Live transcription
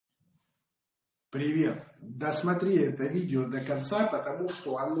Привет! Досмотри это видео до конца, потому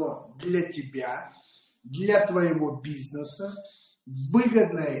что оно для тебя, для твоего бизнеса.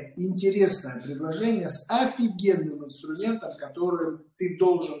 Выгодное, интересное предложение с офигенным инструментом, которым ты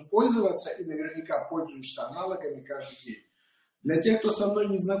должен пользоваться и наверняка пользуешься аналогами каждый день. Для тех, кто со мной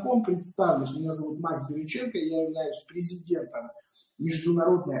не знаком, представлюсь. Меня зовут Макс Бирюченко, я являюсь президентом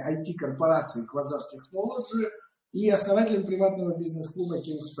международной IT-корпорации КАЧЕСТВЕННАЯ и основателем приватного бизнес-клуба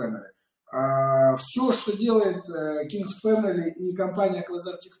King's Family. Все, что делает King's Family и компания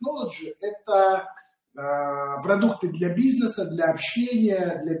КАЧЕСТВЕННАЯ, это продукты для бизнеса, для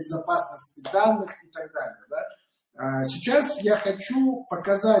общения, для безопасности данных и так далее. Да? Сейчас я хочу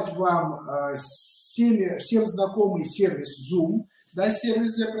показать вам всем знакомый сервис Zoom, да,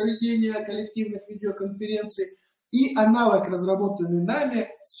 сервис для проведения коллективных видеоконференций, и аналог, разработанный нами,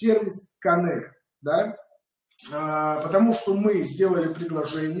 сервис Connect. Да? Потому что мы сделали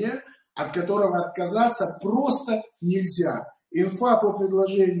предложение, от которого отказаться просто нельзя. Инфа по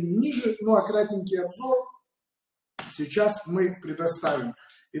предложению ниже, ну а кратенький обзор сейчас мы предоставим.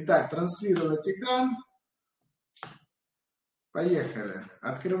 Итак, транслировать экран. Поехали.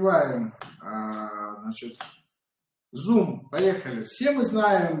 Открываем, значит, Zoom. Поехали. Все мы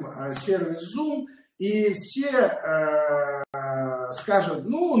знаем сервис Zoom, и все скажут,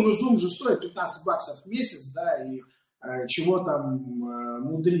 ну Zoom же стоит 15 баксов в месяц, да, и чего там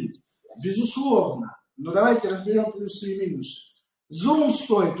мудрить. Безусловно. Но давайте разберем плюсы и минусы. Zoom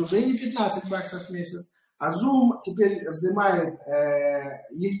стоит уже не 15 баксов в месяц, а Zoom теперь взимает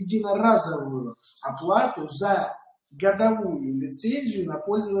единоразовую оплату за годовую лицензию на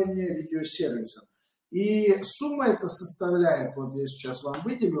пользование видеосервисом. И сумма эта составляет, вот я сейчас вам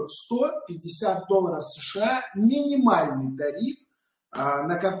выделю, $150 США, минимальный тариф,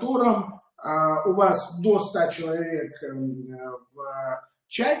 на котором у вас до 100 человек в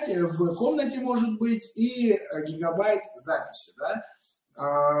чате, в комнате может быть, и гигабайт записи. Да?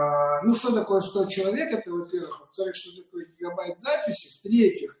 Ну, что такое 100 человек? Это, во-первых. Во-вторых, что такое гигабайт записи?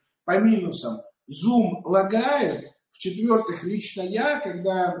 В-третьих, по минусам, Zoom лагает. В-четвертых, лично я,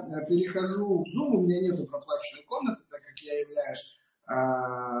 когда перехожу в Zoom, у меня нету проплаченной комнаты, так как я являюсь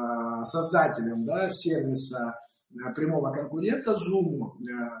создателем, да, сервиса прямого конкурента Zoom,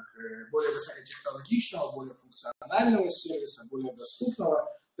 более высокотехнологичного, более функционального сервиса, более доступного.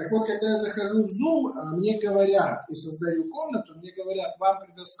 Так вот, когда я захожу в Zoom, мне говорят, и создаю комнату, мне говорят, вам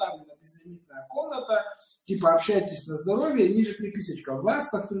предоставлена безлимитная комната, типа общайтесь на здоровье, и ниже приписочка, вас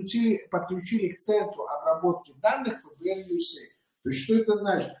подключили к центру обработки данных ФБР-USA. То есть, что это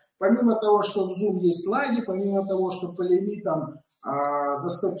значит? Помимо того, что в Zoom есть лаги, помимо того, что по лимитам за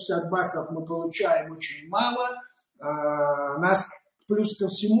 150 баксов мы получаем очень мало, нас плюс ко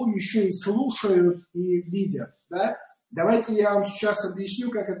всему еще и слушают и видят. Да? Давайте я вам сейчас объясню,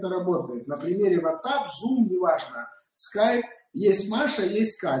 как это работает. На примере WhatsApp, Zoom, неважно, Skype, есть Маша,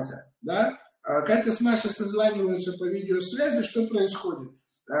 есть Катя. Да? Катя с Машей созваниваются по видеосвязи. Что происходит?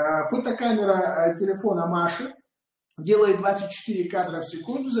 Фотокамера телефона Маши делает 24 кадра в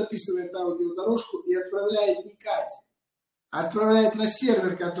секунду, записывает аудиодорожку и отправляет не Кате, а отправляет на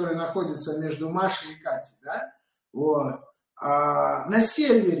сервер, который находится между Машей и Катей. Да? Вот. На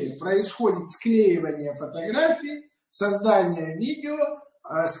сервере происходит склеивание фотографий, создание видео,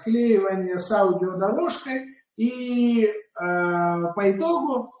 склеивание с аудиодорожкой, и по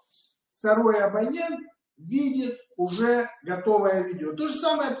итогу второй абонент видит уже готовое видео. То же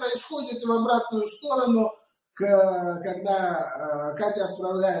самое происходит и в обратную сторону, когда Катя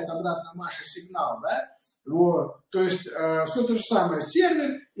отправляет обратно Маше сигнал, да? Вот. То есть все то же самое,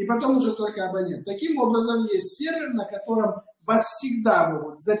 сервер, и потом уже только абонент. Таким образом, есть сервер, на котором вас всегда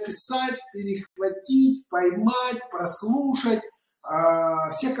могут записать, перехватить, поймать, прослушать,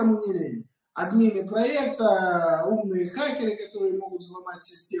 все, кому не лень. Админы проекта, умные хакеры, которые могут взломать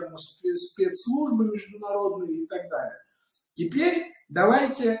систему, спецслужбы международные и так далее. Теперь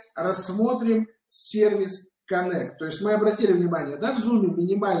давайте рассмотрим сервис Connect. То есть мы обратили внимание, да, в Zoom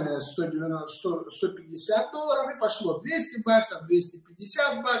минимальная $150 и пошло 200 баксов,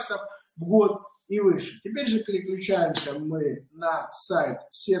 250 баксов в год и выше. Теперь же переключаемся мы на сайт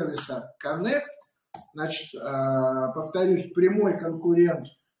сервиса Connect. Значит, повторюсь, прямой конкурент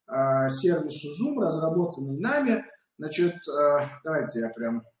сервису Zoom, разработанный нами. Значит, давайте я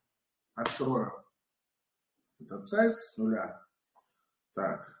прям открою этот сайт с нуля.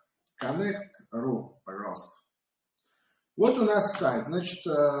 Так, Connect.ru, пожалуйста. Вот у нас сайт. Значит,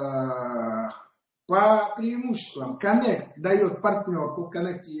 по преимуществам Connect дает партнерку. В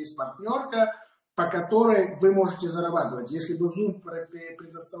Connect есть партнерка, по которой вы можете зарабатывать. Если бы Zoom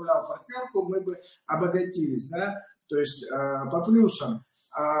предоставлял партнерку, мы бы обогатились. Да? То есть по плюсам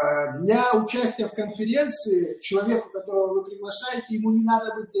Для участия в конференции человеку, которого вы приглашаете, ему не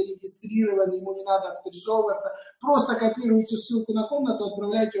надо быть зарегистрированным, ему не надо авторизовываться. Просто копируете ссылку на комнату,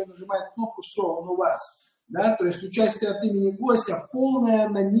 отправляете, он нажимает кнопку, все, он у вас. Да? То есть участие от имени гостя, полная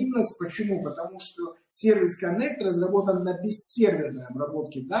анонимность. Почему? Потому что сервис Connect разработан на бессерверной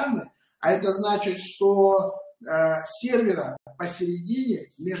обработке данных, а это значит, что сервера посередине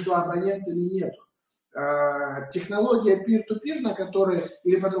между абонентами нету. Технология peer-to-peer, на которой,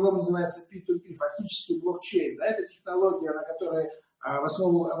 или по-другому называется P2P, фактически блокчейн, да, это технология, на которой,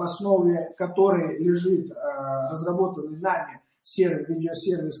 в основе которой лежит разработанный нами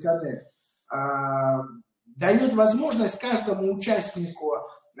видеосервис Connect, дает возможность каждому участнику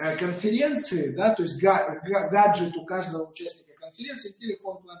конференции, да, то есть гаджет у каждого участника конференции,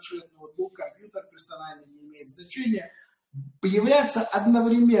 телефон, планшет, ноутбук, компьютер персональный, не имеет значения, появляться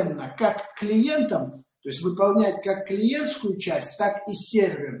одновременно как клиентом, то есть выполнять как клиентскую часть, так и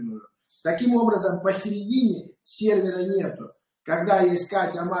серверную. Таким образом, посередине сервера нету. Когда есть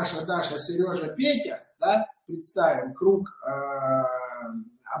Катя, Маша, Даша, Сережа, Петя, да, представим круг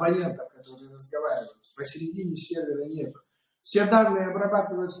абонентов, которые разговаривают, посередине сервера нету. Все данные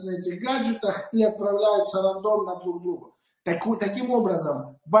обрабатываются на этих гаджетах и отправляются рандомно друг к другу. Таким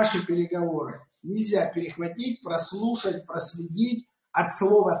образом, ваши переговоры нельзя перехватить, прослушать, проследить от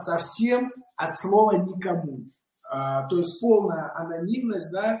слова совсем, от слова никому. То есть полная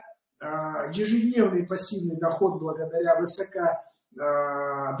анонимность, да, ежедневный пассивный доход благодаря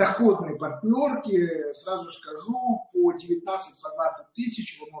высокодоходной партнерке, сразу скажу, по 19, по 20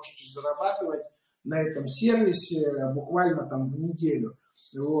 тысяч вы можете зарабатывать на этом сервисе буквально там в неделю.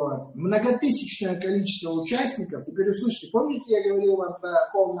 Вот. Многотысячное количество участников. Теперь услышите, помните, я говорил вам про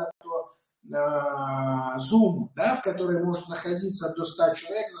комнату Zoom, да, в которой может находиться до 100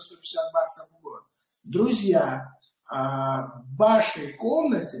 человек за 150 баксов в год. Друзья, в вашей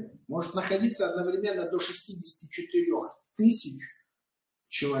комнате может находиться одновременно до 64 тысяч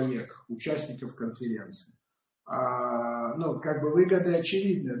человек, участников конференции. Ну, как бы выгоды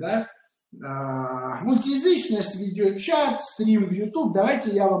очевидны, да? Мультиязычность, видеочат, стрим в YouTube.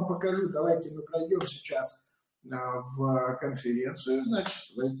 Давайте я вам покажу, давайте мы пройдем сейчас в конференцию,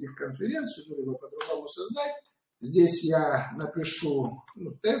 значит, войти в конференцию, ну, либо по-другому создать. Здесь я напишу,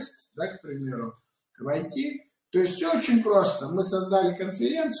 ну, тест, да, к примеру, войти. То есть все очень просто. Мы создали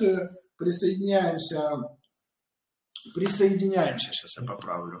конференцию, присоединяемся, сейчас я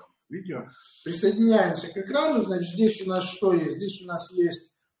поправлю видео, присоединяемся к экрану, значит, здесь у нас что есть? Здесь у нас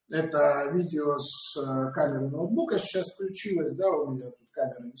есть это видео с камеры ноутбука, сейчас включилось, да, у меня тут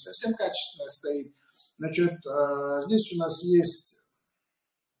камера не совсем качественная стоит. Значит, здесь у нас есть,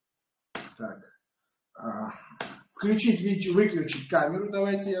 так, включить видео, выключить камеру,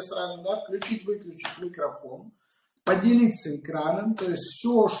 давайте я сразу, да, включить, выключить микрофон, поделиться экраном, то есть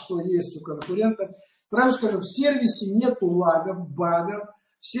все, что есть у конкурентов. Сразу скажу, в сервисе нету лагов, багов,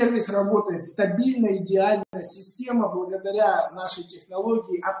 сервис работает стабильно, идеально, система благодаря нашей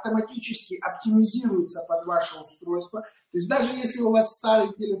технологии автоматически оптимизируется под ваше устройство. То есть даже если у вас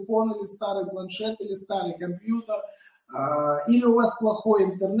старый телефон или старый планшет или старый компьютер, или у вас плохой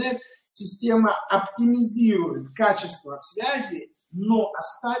интернет, система оптимизирует качество связи, но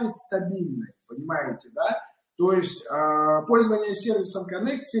оставит стабильной, понимаете, да? То есть пользование сервисом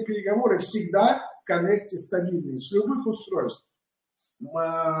Connect, все переговоры всегда в Connect стабильные, с любых устройств.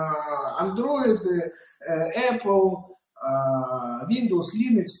 Android, Apple, Windows,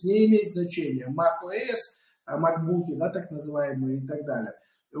 Linux не имеет значения, macOS, MacBook, да, так называемые и так далее.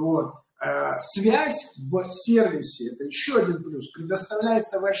 Вот. Связь в сервисе, это еще один плюс,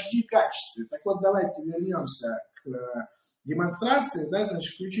 предоставляется в HD качестве. Так вот, давайте вернемся к демонстрации, да,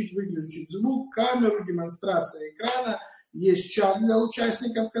 значит, включить, выключить звук, камеру, демонстрация экрана, есть чат для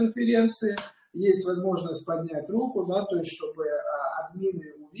участников конференции, есть возможность поднять руку, да, то есть, чтобы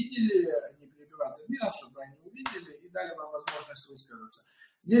админы увидели, не перебивать админов, чтобы они увидели и дали вам возможность высказаться.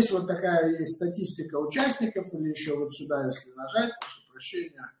 Здесь вот такая есть статистика участников, или еще вот сюда, если нажать, прошу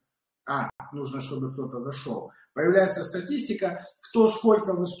прощения, нужно, чтобы кто-то зашел. Появляется статистика, кто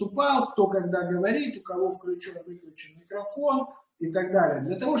сколько выступал, кто когда говорит, у кого включен, выключен микрофон и так далее.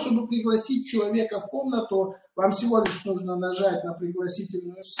 Для того, чтобы пригласить человека в комнату, вам всего лишь нужно нажать на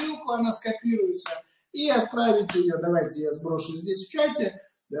пригласительную ссылку, она скопируется, и отправить ее, давайте я сброшу здесь в чате,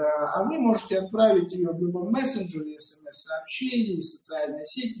 а вы можете отправить ее в любом мессенджере, смс-сообщении, социальной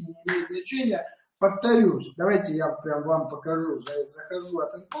сети, не имеет значения. Повторюсь, давайте я прям вам покажу, захожу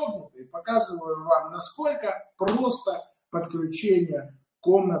от инкогнито и показываю вам, насколько просто подключение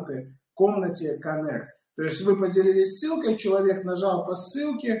комнате Connect. То есть вы поделились ссылкой, человек нажал по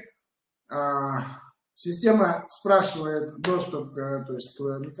ссылке, система спрашивает доступ то есть, к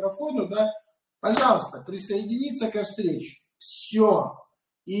микрофону, да, пожалуйста, присоединиться ко встрече. Все.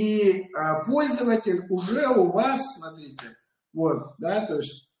 И пользователь уже у вас, смотрите, вот, да, то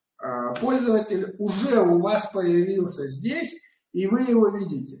есть пользователь уже у вас появился здесь, и вы его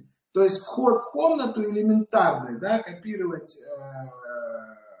видите. То есть вход в комнату элементарный, да, копировать,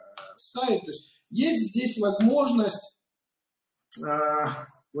 вставить. То есть есть здесь возможность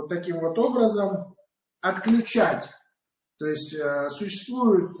вот таким вот образом отключать. То есть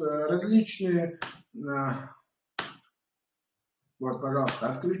существуют различные, вот, пожалуйста,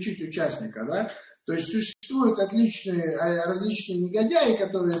 отключить участника, да. То есть существуют различные негодяи,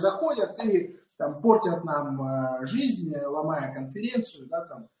 которые заходят и там портят нам жизнь, ломая конференцию, да,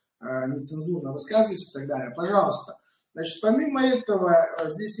 там нецензурно высказываются и так далее. Пожалуйста. Значит, помимо этого,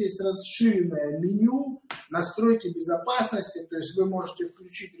 здесь есть расширенное меню, настройки безопасности, то есть вы можете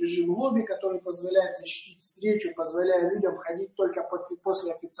включить режим лобби, который позволяет защитить встречу, позволяя людям входить только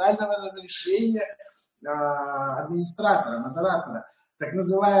после официального разрешения администратора, модератора, так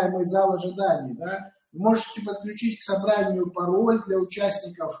называемый зал ожиданий. Да? Вы можете подключить к собранию пароль для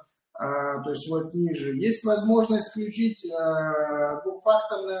участников, то есть вот ниже. Есть возможность включить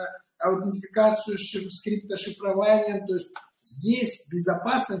двухфакторную аутентификацию с криптошифрованием, то есть здесь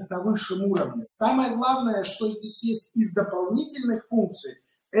безопасность на высшем уровне. Самое главное, что здесь есть из дополнительных функций,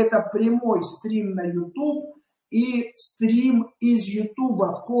 это прямой стрим на YouTube и стрим из YouTube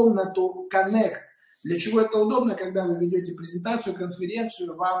в комнату Connect. Для чего это удобно, когда вы ведете презентацию,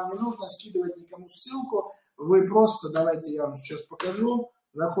 конференцию, вам не нужно скидывать никому ссылку, вы просто, давайте я вам сейчас покажу,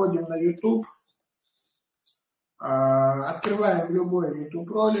 заходим на YouTube, открываем любой YouTube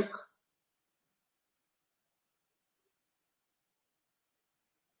ролик.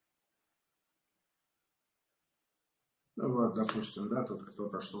 Ну вот, допустим, да, тут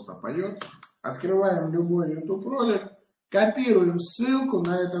кто-то что-то поет. Открываем любой YouTube ролик, копируем ссылку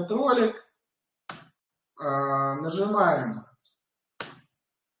на этот ролик, нажимаем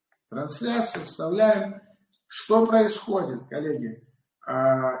трансляцию, вставляем. Что происходит, коллеги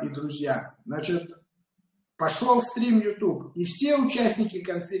и друзья? Значит, пошел стрим YouTube, и все участники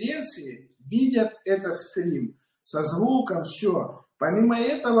конференции видят этот стрим со звуком, все. Помимо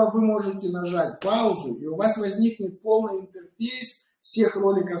этого вы можете нажать паузу, и у вас возникнет полный интерфейс всех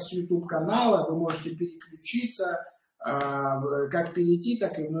роликов с YouTube канала. Вы можете переключиться, как перейти,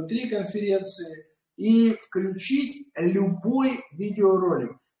 так и внутри конференции, и включить любой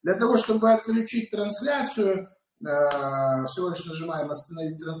видеоролик. Для того, чтобы отключить трансляцию, всего лишь нажимаем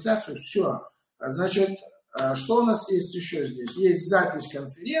 «Остановить трансляцию», все. Значит, что у нас есть еще здесь? Есть запись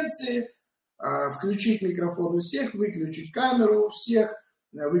конференции, включить микрофон у всех, выключить камеру у всех,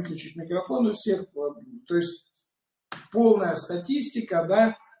 выключить микрофон у всех. То есть полная статистика,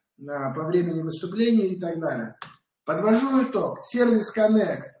 да, по времени выступления и так далее. Подвожу итог. Сервис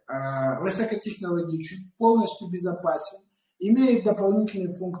Connect высокотехнологичен, полностью безопасен, имеет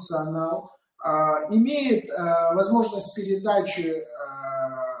дополнительный функционал, имеет возможность передачи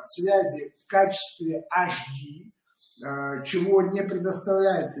связи в качестве HD, чего не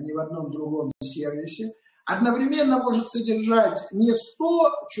предоставляется ни в одном другом сервисе. Одновременно может содержать не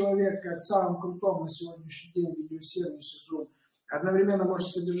 100 человек, как в самом крутом на сегодняшний день видеосервисе Zoom, одновременно может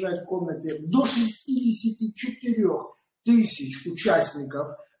содержать в комнате до 64 тысяч участников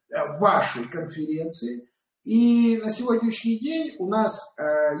вашей конференции. И на сегодняшний день у нас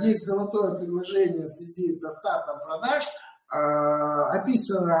есть золотое предложение в связи со стартом продаж.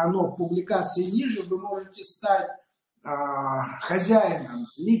 Описано оно в публикации ниже. Вы можете стать хозяином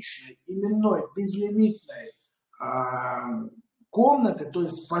личной, именной, безлимитной комнаты, то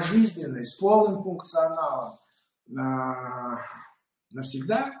есть пожизненной, с полным функционалом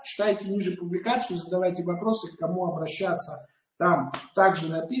навсегда. Читайте ниже публикацию, задавайте вопросы, к кому обращаться. Там также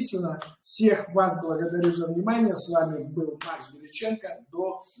написано. Всех вас благодарю за внимание. С вами был Макс Беличенко.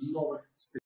 До новых встреч.